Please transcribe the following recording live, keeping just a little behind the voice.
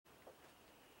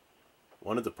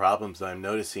One of the problems I'm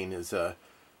noticing is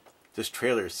this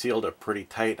trailer is sealed up pretty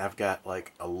tight. I've got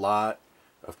like a lot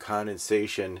of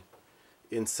condensation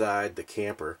inside the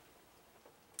camper,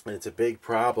 and it's a big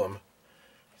problem.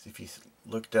 If you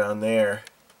look down there,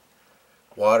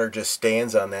 water just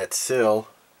stands on that sill,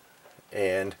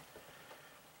 and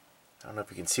I don't know if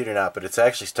you can see it or not, but it's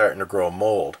actually starting to grow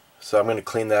mold. So I'm going to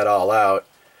clean that all out,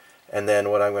 and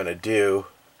then what I'm going to do,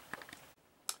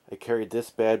 I carried this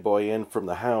bad boy in from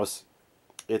the house.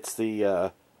 It's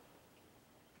the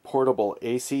portable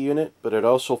AC unit, but it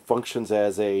also functions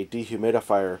as a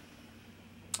dehumidifier.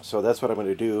 So that's what I'm going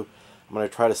to do. I'm going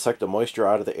to try to suck the moisture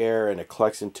out of the air, and it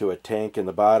collects into a tank in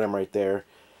the bottom right there,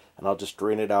 and I'll just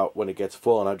drain it out when it gets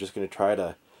full, and I'm just going to try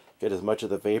to get as much of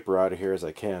the vapor out of here as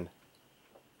I can.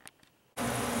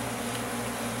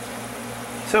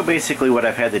 So basically what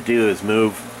I've had to do is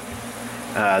move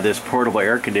this portable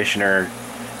air conditioner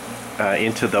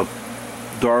into the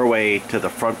doorway to the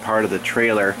front part of the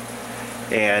trailer,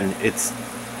 and it's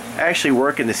actually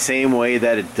working the same way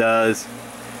that it does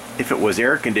if it was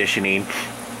air conditioning,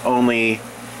 only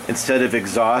instead of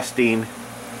exhausting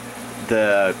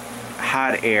the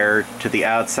hot air to the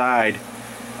outside,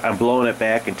 I'm blowing it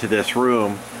back into this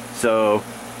room. So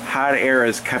hot air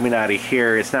is coming out of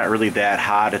here. It's not really that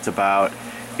hot, it's about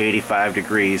 85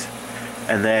 degrees,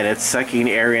 and then it's sucking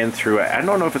air in through it. I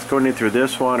don't know if it's going in through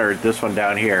this one or this one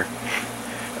down here,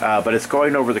 but it's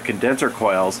going over the condenser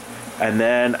coils, and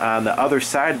then on the other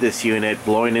side of this unit,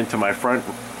 blowing into my front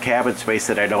cabin space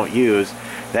that I don't use,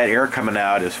 that air coming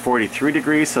out is 43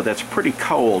 degrees, so that's pretty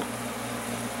cold.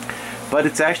 But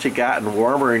it's actually gotten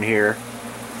warmer in here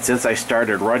since I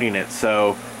started running it,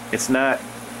 so it's not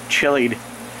chilling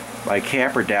my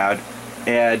camper down,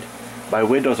 and my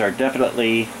windows are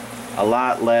definitely a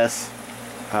lot less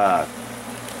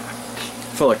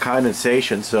full of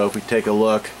condensation. So if we take a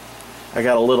look, I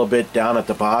got a little bit down at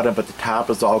the bottom, but the top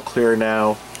is all clear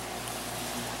now.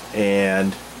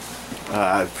 And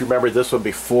if you remember, this one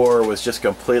before was just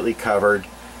completely covered.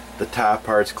 The top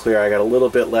part's clear. I got a little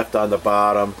bit left on the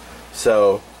bottom,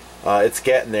 so it's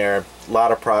getting there. A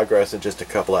lot of progress in just a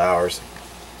couple of hours.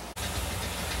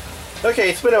 Okay,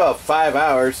 it's been about 5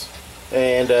 hours,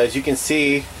 and as you can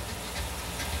see,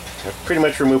 I've pretty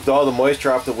much removed all the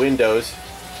moisture off the windows,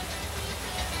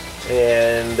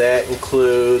 and that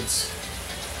includes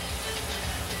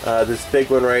this big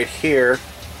one right here.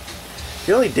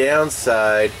 The only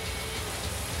downside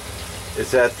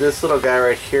is that this little guy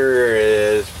right here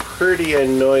is pretty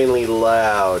annoyingly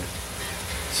loud.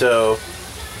 So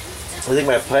I think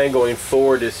my plan going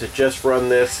forward is to just run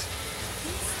this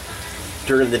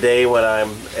during the day when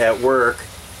I'm at work,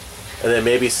 and then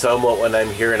maybe somewhat when I'm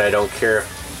here and I don't care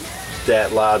if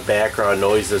that loud background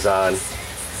noise is on.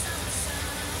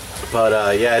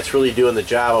 But yeah, it's really doing the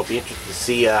job. I'll be interested to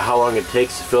see how long it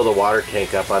takes to fill the water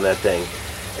tank up on that thing.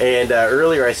 And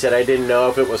earlier I said I didn't know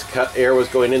if it was air was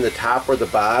going in the top or the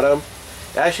bottom.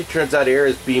 It actually turns out air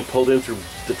is being pulled in through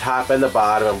the top and the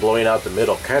bottom and blowing out the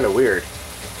middle. Kind of weird.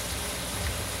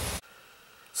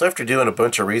 So after doing a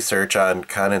bunch of research on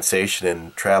condensation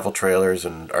in travel trailers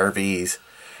and RVs,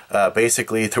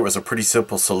 basically there was a pretty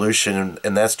simple solution,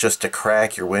 and that's just to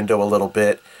crack your window a little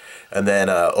bit and then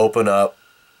open up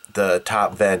the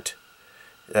top vent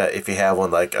if you have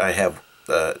one. Like I have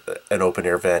an open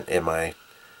air vent in my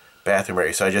bathroom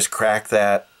area, so I just cracked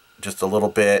that just a little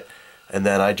bit, and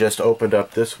then I just opened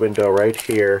up this window right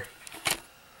here.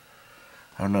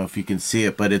 I don't know if you can see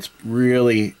it, but it's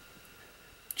really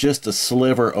just a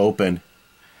sliver open,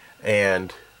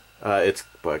 and it's,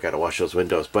 well, I gotta wash those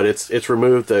windows, but it's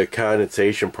removed the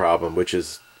condensation problem, which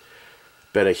has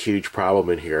been a huge problem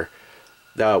in here.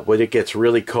 Now when it gets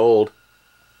really cold,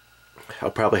 I'll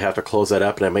probably have to close that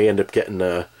up, and I may end up getting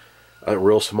a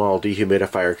real small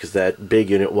dehumidifier, because that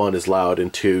big unit 1 is loud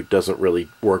and 2 doesn't really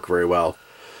work very well.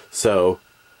 So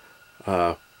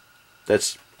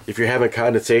that's, if you're having a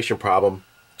condensation problem,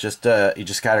 just you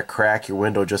just got to crack your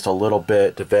window just a little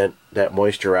bit to vent that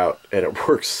moisture out, and it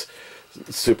works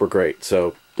super great.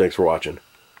 So thanks for watching.